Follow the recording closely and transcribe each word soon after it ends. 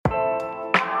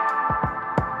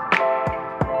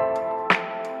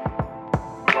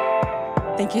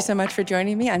Thank you so much for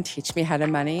joining me on Teach Me How to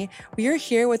Money. We are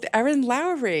here with Erin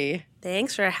Lowry.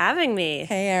 Thanks for having me.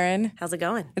 Hey, Erin. How's it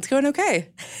going? It's going okay.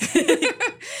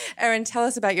 Erin, tell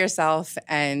us about yourself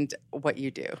and what you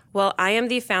do. Well, I am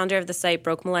the founder of the site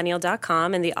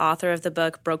BrokeMillennial.com and the author of the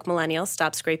book Broke Millennial,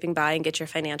 Stop Scraping By and Get Your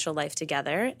Financial Life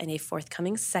Together, and a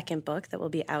forthcoming second book that will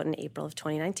be out in April of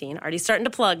 2019. Already starting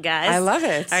to plug, guys. I love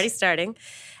it. Already starting.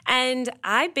 And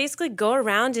I basically go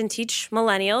around and teach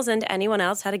millennials and anyone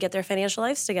else how to get their financial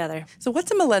lives together. So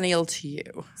what's a millennial to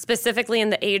you? Specifically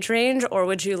in the age range, or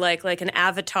would you like an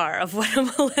avatar of what a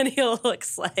millennial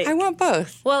looks like? I want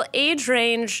both. Well, age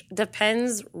range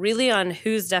depends really on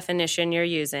whose definition you're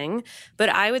using. But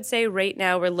I would say right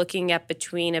now we're looking at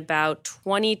between about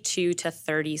 22 to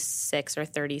 36 or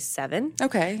 37.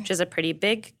 Okay. Which is a pretty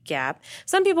big gap.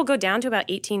 Some people go down to about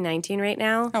 18, 19 right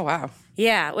now. Oh, wow.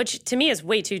 Yeah, which to me is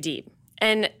way too deep.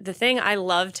 And the thing I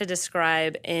love to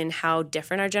describe in how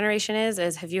different our generation is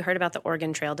have you heard about the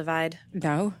Oregon Trail divide?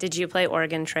 No. Did you play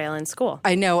Oregon Trail in school?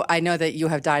 I know that you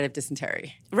have died of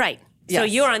dysentery. Right. Yes. So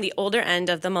you're on the older end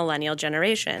of the millennial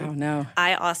generation. Oh, no.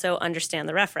 I also understand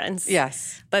the reference.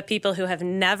 Yes. But people who have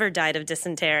never died of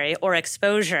dysentery or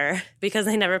exposure because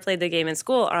they never played the game in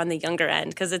school are on the younger end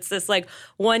because it's this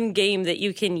one game that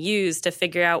you can use to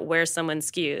figure out where someone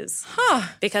skews. Huh.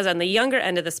 Because on the younger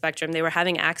end of the spectrum, they were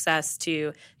having access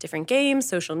to different games,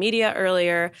 social media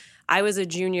earlier. I was a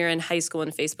junior in high school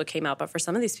when Facebook came out, but for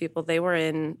some of these people, they were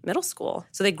in middle school.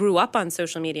 So they grew up on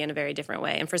social media in a very different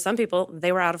way. And for some people,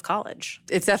 they were out of college.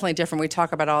 It's definitely different. We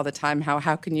talk about it all the time,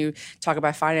 how can you talk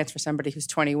about finance for somebody who's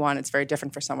 21? It's very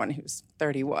different for someone who's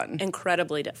 31.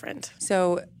 Incredibly different.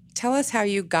 So tell us how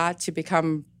you got to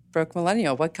become Broke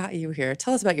Millennial. What got you here?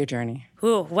 Tell us about your journey.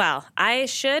 Ooh, well, I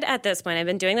should at this point, I've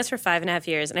been doing this for 5.5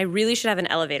 years, and I really should have an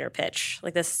elevator pitch,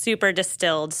 like this super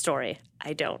distilled story.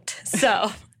 I don't.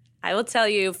 So I will tell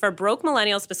you, for Broke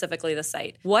Millennial, specifically the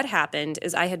site, what happened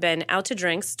is I had been out to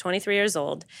drinks, 23 years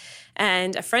old,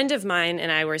 and a friend of mine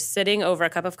and I were sitting over a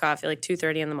cup of coffee,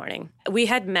 2:30 in the morning. We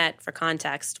had met, for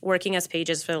context, working as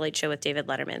pages for The Late Show with David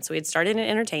Letterman. So we had started in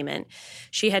entertainment.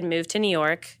 She had moved to New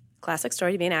York. Classic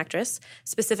story to be an actress,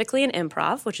 specifically in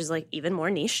improv, which is even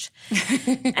more niched.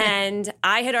 And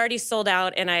I had already sold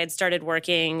out and I had started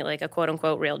working a quote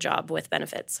unquote real job with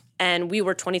benefits. And we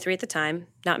were 23 at the time,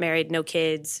 not married, no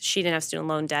kids. She didn't have student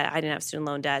loan debt. I didn't have student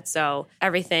loan debt. So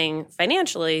everything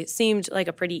financially seemed like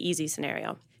a pretty easy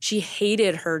scenario. She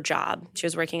hated her job. She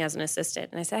was working as an assistant.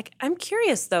 And I said, I'm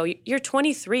curious though, you're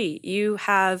 23. You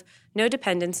have no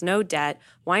dependents, no debt.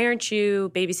 Why aren't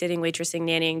you babysitting, waitressing,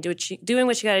 nannying, doing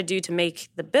what you got to do to make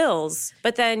the bills?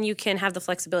 But then you can have the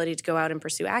flexibility to go out and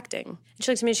pursue acting. And she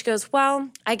looks at me and she goes, well,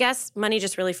 I guess money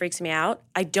just really freaks me out.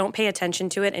 I don't pay attention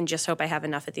to it and just hope I have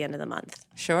enough at the end of the month.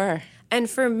 Sure. And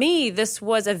for me, this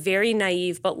was a very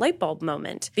naive but light bulb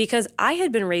moment because I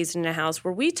had been raised in a house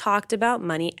where we talked about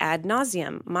money ad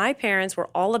nauseum. My parents were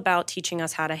all about teaching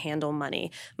us how to handle money.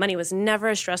 Money was never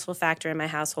a stressful factor in my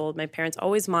household. My parents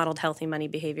always modeled healthy money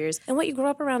behaviors. And what you grew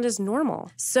up around is normal.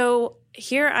 So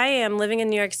here I am living in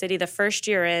New York City the first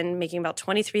year in, making about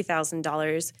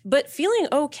 $23,000, but feeling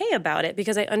okay about it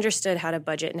because I understood how to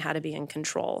budget and how to be in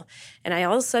control. And I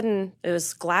all of a sudden, it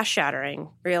was glass shattering,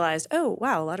 realized, oh,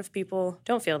 wow, a lot of people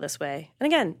don't feel this way. And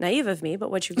again, naive of me,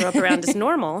 but what you grew up around is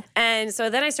normal. And so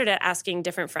then I started asking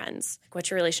different friends,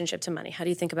 what's your relationship to money? How do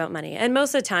you think about money? And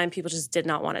most of the time, people just did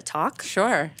not want to talk.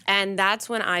 Sure. And that's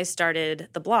when I started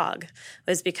the blog,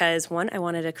 was because, one, I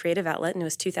wanted a creative outlet, and it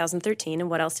was 2013. And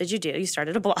what else did you do? You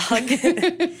started a blog.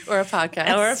 Or a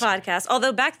podcast. Or a podcast.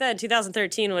 Although back then,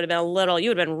 2013 would have been you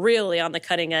would have been really on the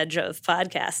cutting edge of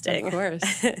podcasting. Of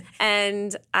course.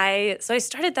 And I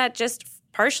started that just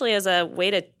partially as a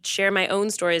way to share my own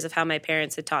stories of how my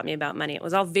parents had taught me about money. It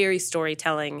was all very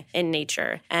storytelling in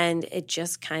nature. And it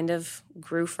just kind of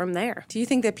grew from there. Do you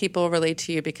think that people relate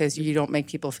to you because you don't make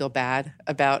people feel bad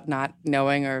about not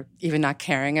knowing or even not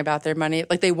caring about their money?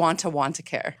 They want to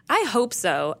care. I hope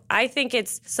so. I think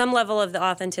it's some level of the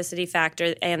authenticity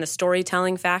factor and the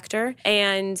storytelling factor.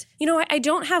 And, I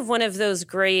don't have one of those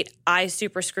great, I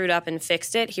super screwed up and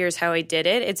fixed it. Here's how I did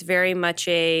it. It's very much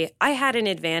I had an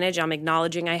advantage. I'm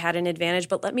acknowledging I had an advantage,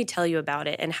 but let me tell you about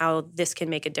it and how this can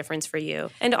make a difference for you.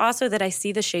 And also that I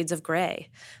see the shades of gray.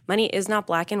 Money is not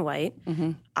black and white.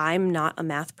 Mm-hmm. I'm not a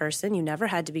math person. You never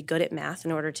had to be good at math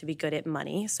in order to be good at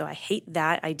money. So I hate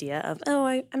that idea of,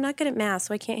 I'm not good at math,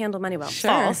 so I can't handle money well. Sure.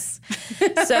 False.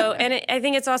 I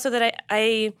think it's also that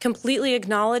I completely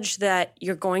acknowledge that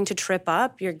you're going to trip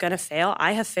up. You're going to fail.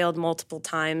 I have failed multiple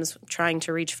times trying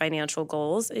to reach financial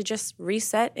goals. It just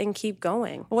reset and keep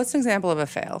going. Well, what's an example of a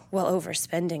fail? Well,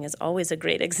 overspending is always a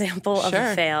great example of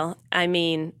a fail. I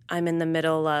mean, I'm in the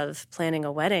middle of planning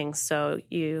a wedding, so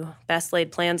you best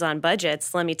laid plans on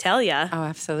budgets, let me tell you. Oh,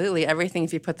 absolutely. Everything,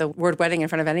 if you put the word wedding in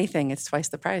front of anything, it's twice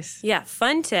the price. Yeah,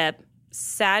 fun tip.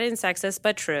 Sad and sexist,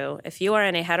 but true. If you are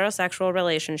in a heterosexual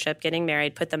relationship getting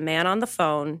married, put the man on the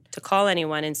phone to call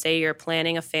anyone and say you're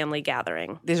planning a family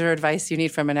gathering. These are advice you need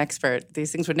from an expert.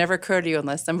 These things would never occur to you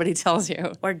unless somebody tells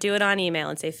you. Or do it on email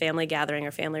and say family gathering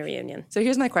or family reunion. So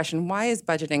here's my question. Why is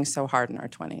budgeting so hard in our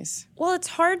 20s? Well, it's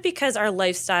hard because our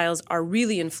lifestyles are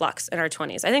really in flux in our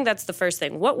 20s. I think that's the first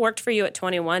thing. What worked for you at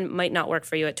 21 might not work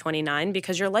for you at 29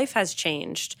 because your life has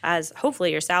changed. As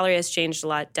hopefully your salary has changed a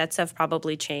lot. Debts have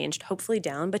probably changed. Hopefully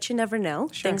down, but you never know.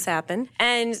 Sure. Things happen.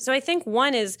 And so I think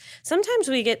one is sometimes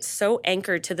we get so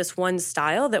anchored to this one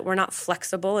style that we're not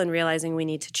flexible in realizing we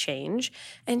need to change.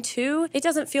 And two, it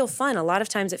doesn't feel fun. A lot of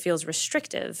times it feels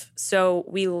restrictive. So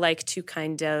we like to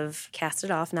kind of cast it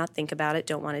off, not think about it,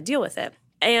 don't want to deal with it.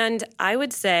 And I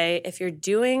would say if you're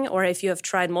doing or if you have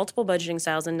tried multiple budgeting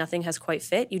styles and nothing has quite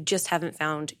fit, you just haven't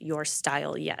found your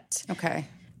style yet. Okay.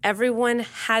 Everyone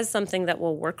has something that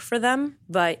will work for them,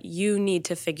 but you need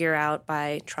to figure out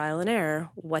by trial and error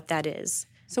what that is.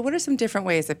 So what are some different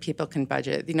ways that people can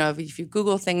budget? You know, if you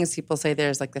Google things, people say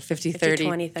there's like the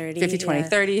 50-30, 50-20-30,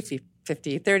 50-20-30,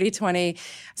 50-30-20.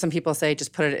 Some people say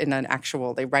just put it in an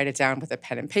actual, they write it down with a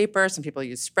pen and paper. Some people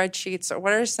use spreadsheets. So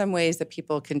what are some ways that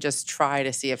people can just try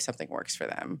to see if something works for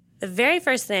them? The very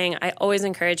first thing I always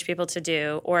encourage people to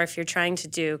do, or if you're trying to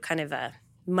do kind of a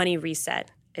money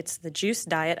reset, it's the juice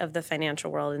diet of the financial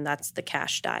world, and that's the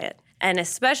cash diet. And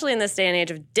especially in this day and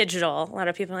age of digital, a lot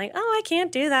of people are like, I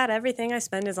can't do that. Everything I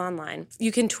spend is online.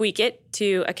 You can tweak it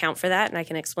to account for that, and I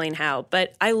can explain how.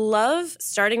 But I love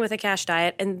starting with a cash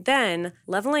diet and then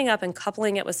leveling up and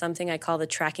coupling it with something I call the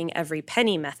tracking every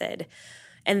penny method.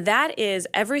 And that is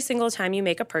every single time you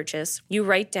make a purchase, you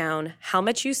write down how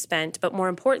much you spent, but more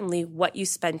importantly, what you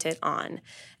spent it on.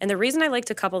 And the reason I like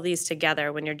to couple these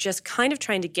together when you're just kind of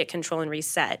trying to get control and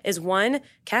reset is one,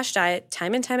 cash diet,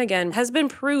 time and time again, has been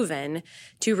proven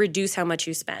to reduce how much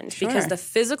you spend. Sure. Because the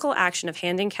physical action of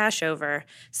handing cash over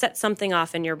sets something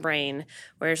off in your brain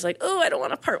where it's like, I don't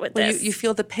want to part with this. You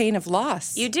feel the pain of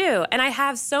loss. You do. And I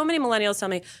have so many millennials tell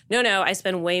me, no, I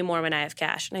spend way more when I have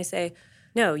cash. And I say,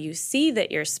 no, you see that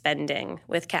you're spending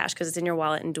with cash because it's in your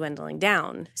wallet and dwindling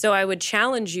down. So I would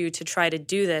challenge you to try to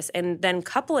do this and then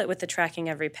couple it with the tracking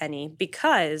every penny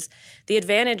because the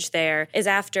advantage there is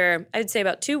after, I'd say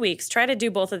about 2 weeks, try to do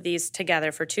both of these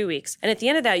together for 2 weeks. And at the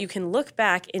end of that, you can look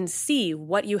back and see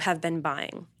what you have been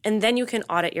buying. And then you can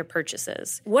audit your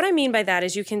purchases. What I mean by that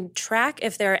is you can track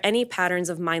if there are any patterns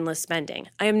of mindless spending.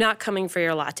 I am not coming for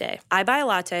your latte. I buy a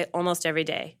latte almost every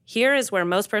day. Here is where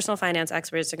most personal finance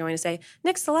experts are going to say,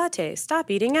 nix the latte,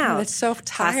 stop eating out. That's so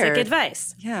tired. Classic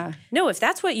advice. Yeah. No, if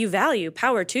that's what you value,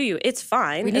 power to you. It's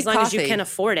fine as long as you can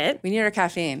afford it. We need our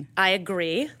caffeine. I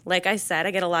agree. Like I said,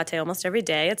 I get a latte almost every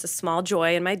day. It's a small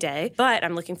joy in my day, but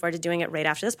I'm looking forward to doing it right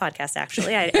after this podcast,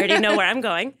 actually. I already know where I'm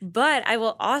going. But I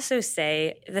will also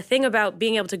say the thing about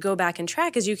being able to go back and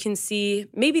track is you can see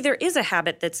maybe there is a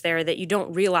habit that's there that you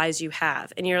don't realize you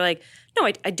have. And you're like, no,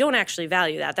 I don't actually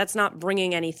value that. That's not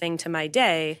bringing anything to my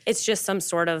day. It's just some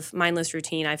sort of mindless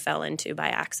routine I fell into by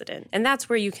accident. And that's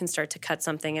where you can start to cut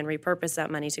something and repurpose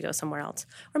that money to go somewhere else.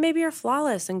 Or maybe you're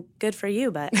flawless and good for you,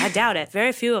 but I doubt it.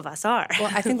 Very few of us are. Well,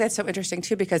 I think that's so interesting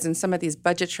too because in some of these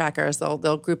budget trackers,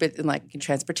 they'll group it in like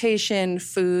transportation,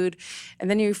 food, and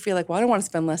then you feel like, well, I don't want to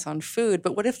spend less on food,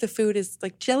 but what if the food is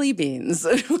like jelly beans?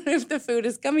 What if the food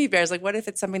is gummy bears? Like what if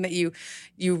it's something that you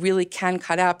really can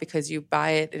cut out because you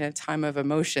buy it in a time of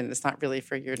emotion. It's not really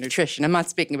for your nutrition. I'm not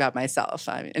speaking about myself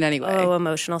in any way. Oh,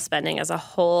 emotional spending is a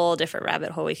whole different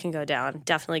rabbit hole we can go down.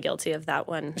 Definitely guilty of that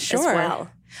one as well.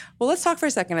 Well, let's talk for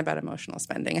a second about emotional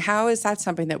spending. How is that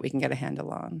something that we can get a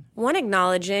handle on? One,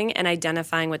 acknowledging and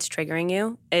identifying what's triggering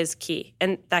you is key,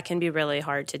 and that can be really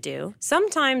hard to do.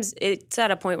 Sometimes it's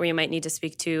at a point where you might need to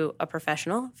speak to a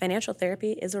professional. Financial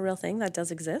therapy is a real thing that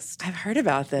does exist. I've heard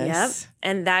about this. Yep,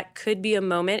 and that could be a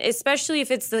moment, especially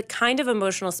if it's the kind of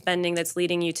emotional spending that's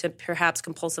leading you to perhaps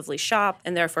compulsively shop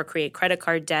and therefore create credit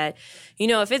card debt. You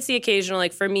know, if it's the occasional,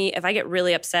 like for me, if I get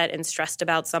really upset and stressed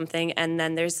about something and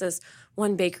then there's this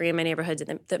one bakery in my neighborhood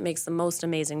that makes the most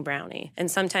amazing brownie.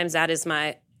 And sometimes that is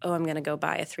my oh, I'm going to go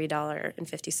buy a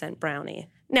 $3.50 brownie.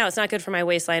 Now, it's not good for my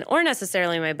waistline or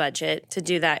necessarily my budget to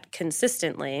do that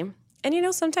consistently.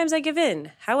 And, sometimes I give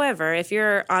in. However, if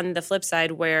you're on the flip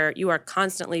side where you are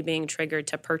constantly being triggered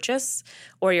to purchase,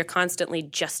 or you're constantly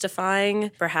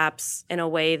justifying perhaps in a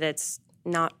way that's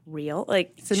not real,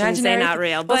 like, it's imaginary, say not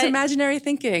real, but it's imaginary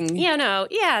thinking.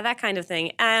 That kind of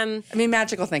thing.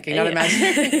 Magical thinking, not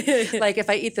imaginary. Like, if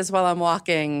I eat this while I'm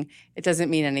walking, it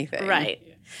doesn't mean anything. Right.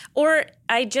 Or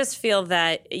I just feel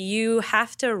that you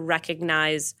have to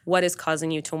recognize what is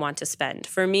causing you to want to spend.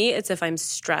 For me, it's if I'm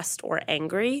stressed or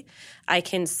angry, I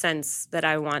can sense that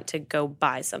I want to go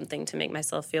buy something to make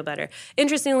myself feel better.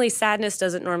 Interestingly, sadness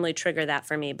doesn't normally trigger that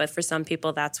for me, but for some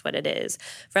people, that's what it is.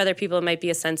 For other people, it might be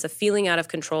a sense of feeling out of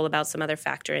control about some other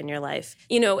factor in your life.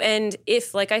 And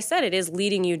if, like I said, it is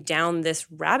leading you down this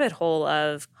rabbit hole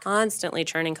of constantly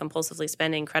churning, compulsively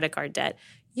spending credit card debt,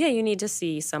 you need to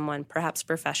see someone, perhaps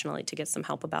professionally, to get some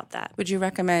help about that. Would you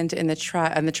recommend on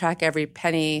the Track Every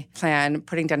Penny plan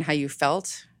putting down how you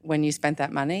felt when you spent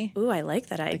that money? Ooh, I like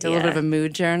that idea. Like a little bit of a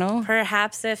mood journal?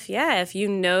 Perhaps if you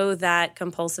know that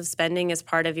compulsive spending is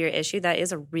part of your issue, that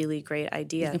is a really great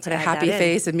idea. You can put a happy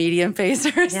face, a medium face,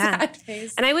 or a sad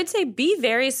face. And I would say be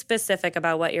very specific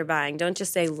about what you're buying. Don't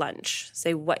just say lunch.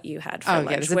 Say what you had for lunch.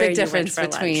 There's a big difference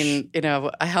between,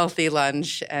 a healthy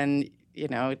lunch and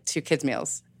 2 kids'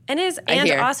 meals. And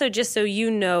also just so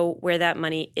you know where that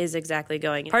money is exactly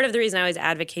going. Part of the reason I always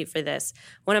advocate for this,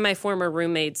 one of my former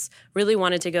roommates really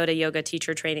wanted to go to yoga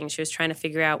teacher training. She was trying to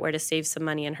figure out where to save some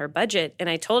money in her budget. And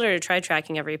I told her to try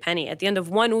tracking every penny. At the end of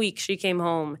 1 week, she came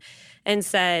home and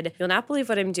said, "You'll not believe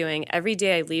what I'm doing. Every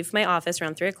day I leave my office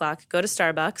around 3 o'clock, go to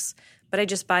Starbucks, but I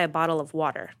just buy a bottle of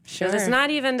water." Sure. It's not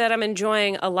even that I'm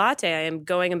enjoying a latte. I am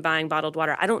going and buying bottled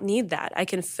water. I don't need that. I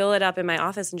can fill it up in my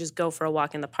office and just go for a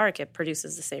walk in the park. It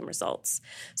produces the same results.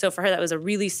 So for her, that was a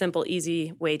really simple,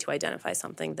 easy way to identify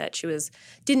something that she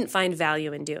didn't find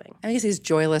value in doing. I guess these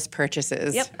joyless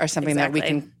purchases are something that we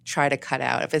can try to cut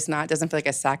out. If it's not, it doesn't feel like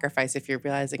a sacrifice if you're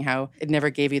realizing how it never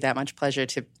gave you that much pleasure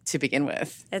to begin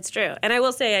with. It's true. And I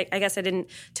will say, I guess I didn't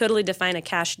totally define a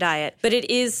cash diet, but it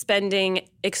is spending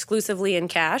exclusively in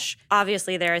cash.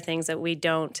 Obviously, there are things that we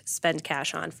don't spend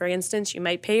cash on. For instance, you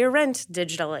might pay your rent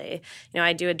digitally.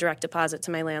 I do a direct deposit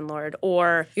to my landlord,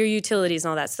 or your utilities and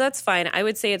all that. So that's fine. I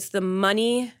would say it's the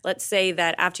money. Let's say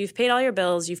that after you've paid all your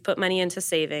bills, you've put money into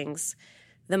savings,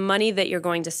 the money that you're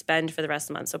going to spend for the rest of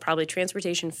the month. So probably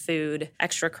transportation, food,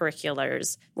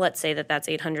 extracurriculars. Let's say that that's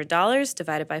 $800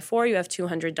 divided by 4. You have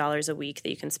 $200 a week that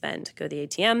you can spend. Go to the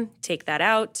ATM, take that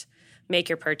out, make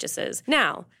your purchases.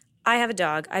 Now, I have a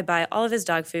dog. I buy all of his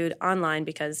dog food online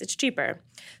because it's cheaper.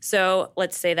 So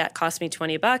let's say that cost me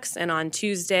 $20, and on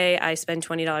Tuesday I spend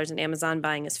 $20 on Amazon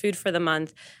buying his food for the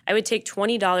month. I would take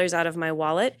 $20 out of my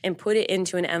wallet and put it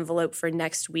into an envelope for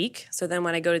next week. So then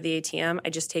when I go to the ATM,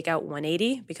 I just take out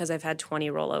 $180 because I've had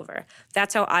 $20 rollover.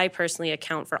 That's how I personally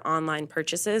account for online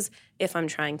purchases if I'm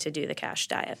trying to do the cash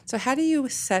diet. So how do you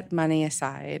set money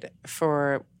aside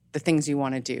for the things you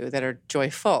want to do that are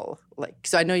joyful?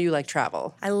 So I know you like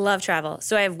travel. I love travel.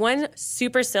 So I have one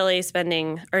super silly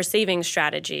spending or saving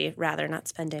strategy, rather, not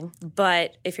spending.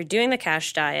 But if you're doing the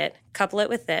cash diet, couple it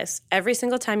with this. Every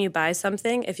single time you buy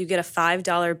something, if you get a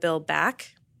 $5 bill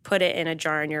back, put it in a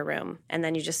jar in your room, and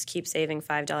then you just keep saving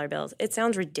 $5 bills. It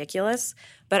sounds ridiculous,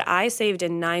 but I saved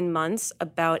in 9 months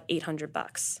about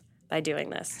 $800 by doing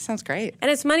this. Sounds great. And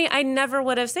it's money I never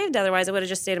would have saved otherwise. It would have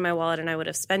just stayed in my wallet and I would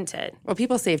have spent it. Well,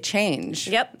 people save change.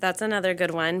 Yep, that's another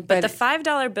good one. But the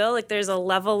 $5 bill, there's a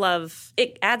level of,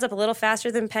 it adds up a little faster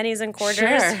than pennies and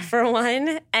quarters, for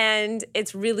one, and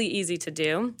it's really easy to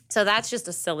do. So that's just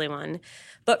a silly one.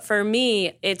 But for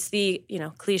me, it's the,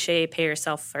 cliche pay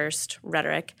yourself first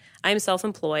rhetoric. I'm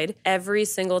self-employed. Every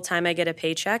single time I get a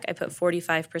paycheck, I put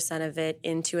 45% of it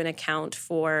into an account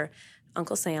for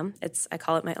Uncle Sam. I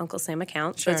call it my Uncle Sam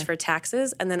account. Sure. So it's for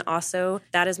taxes. And then also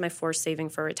that is my forced saving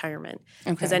for retirement.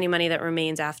 Because any money that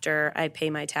remains after I pay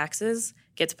my taxes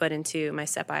gets put into my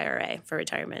SEP IRA for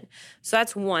retirement. So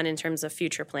that's one in terms of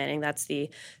future planning. That's the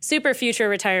super future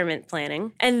retirement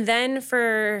planning. And then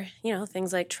for,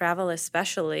 things like travel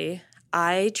especially,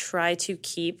 I try to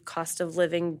keep cost of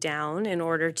living down in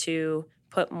order to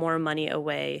put more money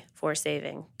away for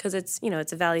saving, because it's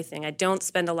a value thing. I don't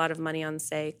spend a lot of money on,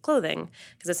 say, clothing,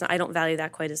 because I don't value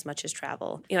that quite as much as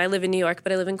travel. I live in New York,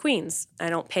 but I live in Queens. I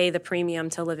don't pay the premium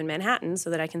to live in Manhattan so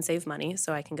that I can save money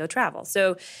so I can go travel.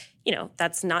 So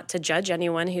that's not to judge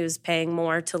anyone who's paying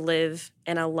more to live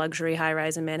in a luxury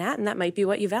high-rise in Manhattan. That might be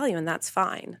what you value, and that's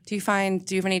fine. Do you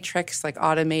have any tricks like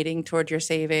automating toward your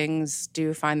savings? Do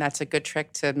you find that's a good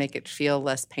trick to make it feel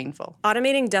less painful?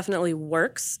 Automating definitely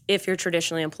works if you're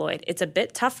traditionally employed. It's a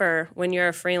bit tougher when you're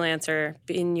a freelancer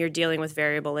and you're dealing with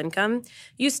variable income.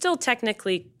 You still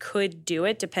technically could do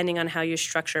it depending on how you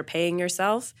structure paying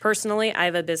yourself. Personally, I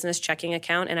have a business checking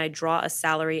account, and I draw a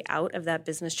salary out of that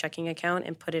business checking account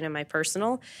and put it in my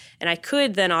personal. And I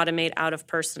could then automate out of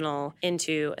personal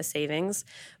into a savings.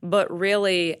 But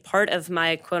really, part of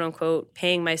my quote-unquote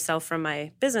paying myself from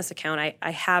my business account,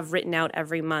 I have written out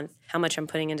every month how much I'm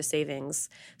putting into savings.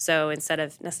 So instead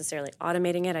of necessarily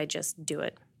automating it, I just do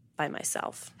it by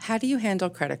myself. How do you handle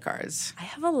credit cards? I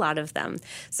have a lot of them.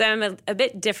 So I'm a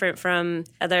bit different from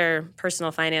other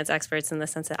personal finance experts in the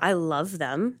sense that I love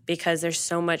them because there's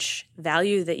so much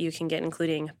value that you can get,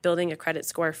 including building a credit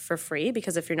score for free,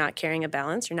 because if you're not carrying a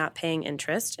balance, you're not paying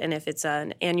interest. And if it's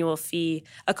an annual fee,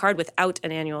 a card without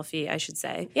an annual fee, I should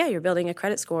say, you're building a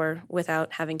credit score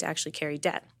without having to actually carry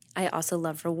debt. I also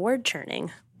love reward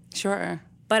churning. Sure.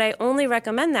 But I only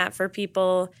recommend that for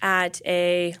people at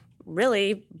a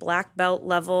really black belt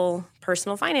level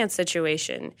personal finance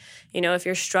situation. If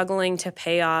you're struggling to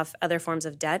pay off other forms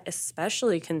of debt,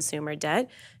 especially consumer debt,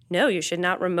 no, you should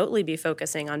not remotely be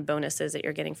focusing on bonuses that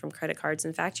you're getting from credit cards.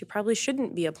 In fact, you probably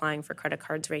shouldn't be applying for credit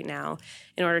cards right now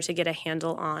in order to get a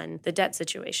handle on the debt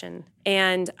situation.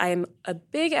 And I'm a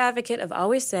big advocate of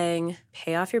always saying,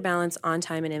 pay off your balance on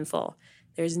time and in full.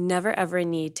 There's never, ever a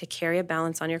need to carry a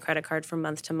balance on your credit card from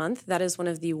month to month. That is one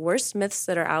of the worst myths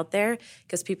that are out there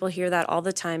because people hear that all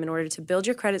the time. In order to build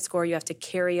your credit score, you have to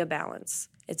carry a balance.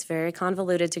 It's very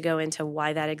convoluted to go into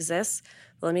why that exists.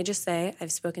 But let me just say,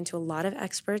 I've spoken to a lot of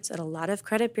experts at a lot of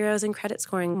credit bureaus and credit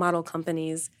scoring model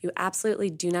companies. You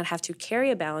absolutely do not have to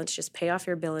carry a balance. Just pay off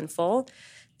your bill in full.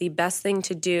 The best thing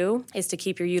to do is to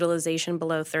keep your utilization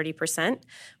below 30%,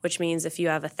 which means if you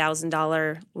have a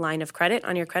 $1,000 line of credit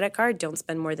on your credit card, don't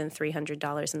spend more than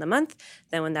 $300 in the month.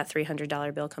 Then when that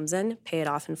 $300 bill comes in, pay it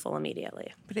off in full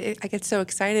immediately. But I get so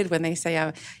excited when they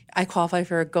say, I qualify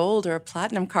for a gold or a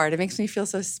platinum card. It makes me feel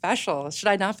so special. Should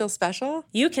I not feel special?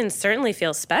 You can certainly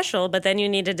feel special, but then you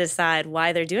need to decide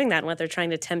why they're doing that and what they're trying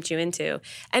to tempt you into.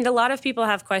 And a lot of people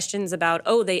have questions about,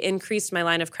 they increased my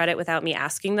line of credit without me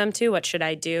asking them to. What should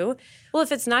I do? Well,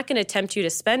 if it's not going to tempt you to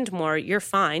spend more, you're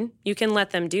fine. You can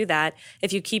let them do that.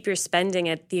 If you keep your spending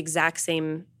at the exact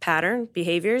same pattern,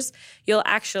 behaviors, you'll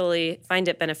actually find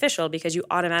it beneficial because you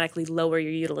automatically lower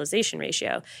your utilization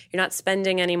ratio. You're not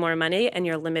spending any more money and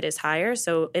your limit is higher,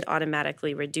 so it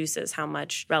automatically reduces how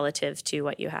much relative to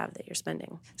what you have that you're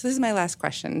spending. So this is my last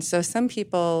question. So some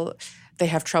people, they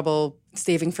have trouble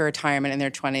saving for retirement in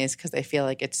their 20s because they feel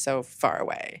like it's so far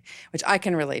away, which I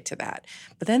can relate to that.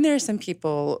 But then there are some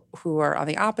people who are on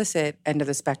the opposite end of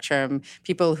the spectrum,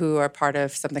 people who are part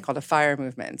of something called a FIRE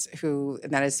movement, and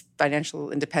that is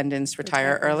financial independence,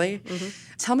 retire early.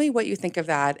 Mm-hmm. Tell me what you think of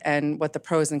that and what the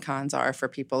pros and cons are for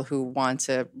people who want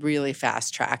to really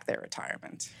fast track their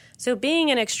retirement. So being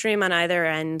an extreme on either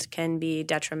end can be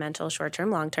detrimental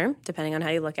short-term, long-term, depending on how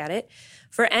you look at it.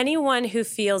 For anyone who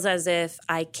feels as if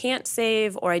I can't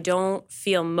save or I don't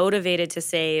feel motivated to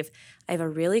save, I have a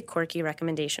really quirky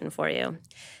recommendation for you.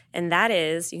 And that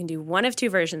is, you can do one of two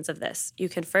versions of this. You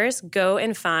can first go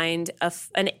and find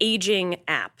an aging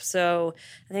app. So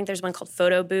I think there's one called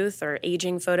Photo Booth or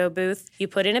Aging Photo Booth. You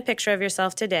put in a picture of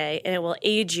yourself today, and it will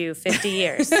age you 50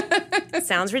 years.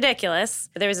 Sounds ridiculous.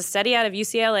 But there was a study out of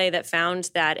UCLA that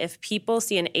found that if people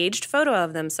see an aged photo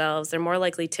of themselves, they're more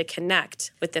likely to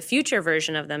connect with the future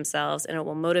version of themselves, and it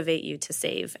will motivate you to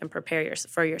save and prepare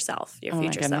for yourself, your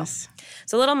future self.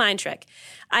 So a little mind trick.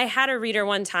 I had a reader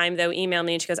one time, though, email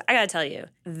me, and she goes, I got to tell you,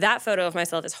 that photo of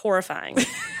myself is horrifying,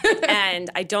 and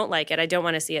I don't like it. I don't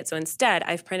want to see it. So instead,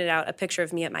 I've printed out a picture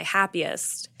of me at my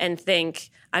happiest and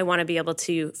think I want to be able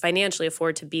to financially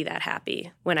afford to be that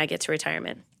happy when I get to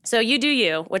retirement. So you do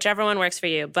you, whichever one works for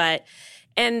you.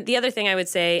 And the other thing I would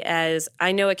say is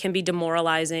I know it can be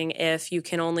demoralizing if you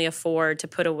can only afford to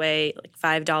put away like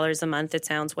 $5 a month. It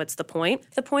sounds, what's the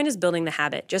point? The point is building the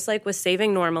habit. Just like with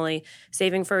saving normally,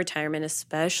 saving for retirement,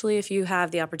 especially if you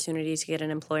have the opportunity to get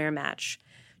an employer match.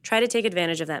 Try to take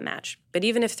advantage of that match. But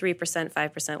even if 3%,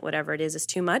 5%, whatever it is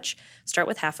too much, start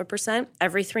with 0.5%.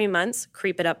 Every 3 months,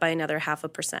 creep it up by another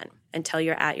 0.5% until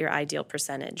you're at your ideal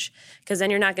percentage. Because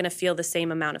then you're not going to feel the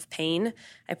same amount of pain.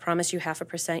 I promise you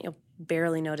 0.5%, you'll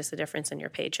barely notice a difference in your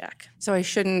paycheck. So I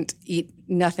shouldn't eat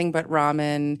nothing but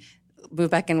ramen, move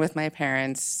back in with my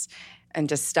parents, and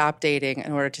just stop dating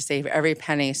in order to save every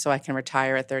penny so I can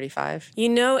retire at 35? You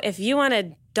know, if you want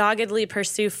to doggedly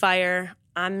pursue FIRE,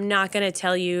 I'm not going to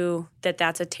tell you that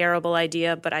that's a terrible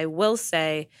idea, but I will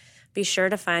say be sure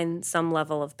to find some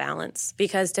level of balance,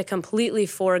 because to completely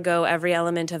forego every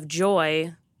element of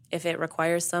joy, if it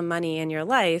requires some money in your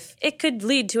life, it could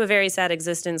lead to a very sad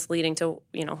existence leading to,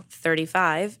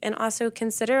 35. And also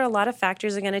consider a lot of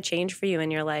factors are going to change for you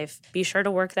in your life. Be sure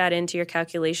to work that into your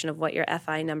calculation of what your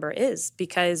FI number is,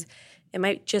 because it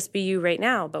might just be you right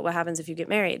now, but what happens if you get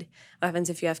married? What happens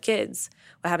if you have kids?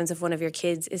 What happens if one of your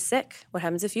kids is sick? What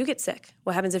happens if you get sick?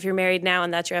 What happens if you're married now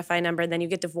and that's your FI number and then you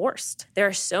get divorced? There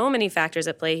are so many factors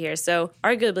at play here. So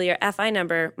arguably your FI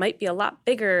number might be a lot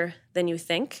bigger than you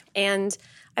think. And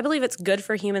I believe it's good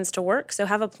for humans to work. So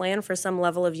have a plan for some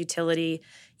level of utility.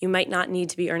 You might not need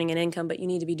to be earning an income, but you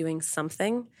need to be doing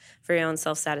something for your own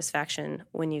self-satisfaction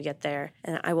when you get there.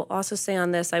 And I will also say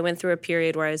on this, I went through a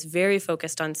period where I was very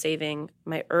focused on saving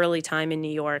my early time in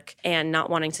New York and not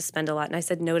wanting to spend a lot. And I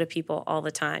said no to people all the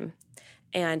time.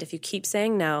 And if you keep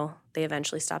saying no, they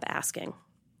eventually stop asking.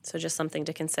 So just something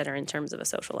to consider in terms of a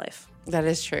social life. That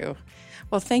is true.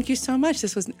 Well, thank you so much.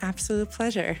 This was an absolute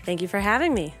pleasure. Thank you for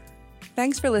having me.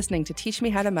 Thanks for listening to Teach Me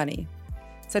How to Money.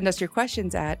 Send us your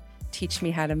questions at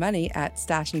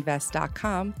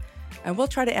teachmehowtomoney@stashinvest.com, and we'll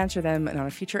try to answer them on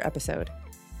a future episode.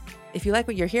 If you like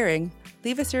what you're hearing,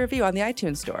 leave us a review on the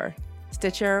iTunes Store,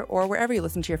 Stitcher, or wherever you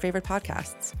listen to your favorite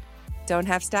podcasts. Don't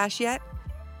have Stash yet?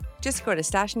 Just go to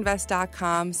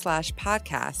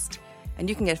stashinvest.com/podcast, and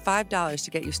you can get $5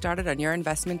 to get you started on your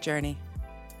investment journey.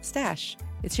 Stash,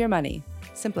 it's your money,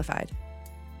 simplified.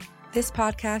 This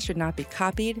podcast should not be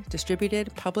copied,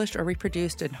 distributed, published, or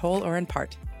reproduced in whole or in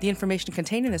part. The information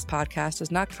contained in this podcast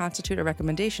does not constitute a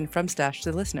recommendation from Stash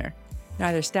to the listener.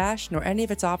 Neither Stash nor any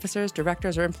of its officers,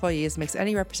 directors, or employees makes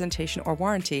any representation or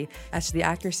warranty as to the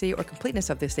accuracy or completeness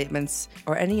of the statements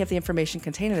or any of the information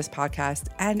contained in this podcast,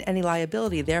 and any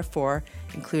liability therefore,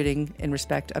 including in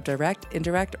respect of direct,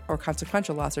 indirect, or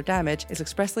consequential loss or damage, is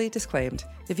expressly disclaimed.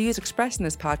 The views expressed in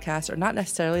this podcast are not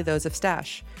necessarily those of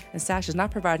Stash, and Stash is not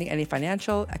providing any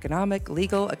financial, economic,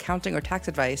 legal, accounting, or tax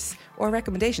advice or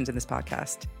recommendations in this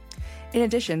podcast. In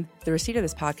addition, the receipt of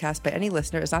this podcast by any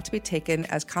listener is not to be taken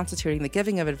as constituting the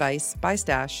giving of advice by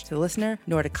Stash to the listener,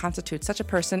 nor to constitute such a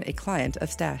person a client of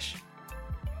Stash.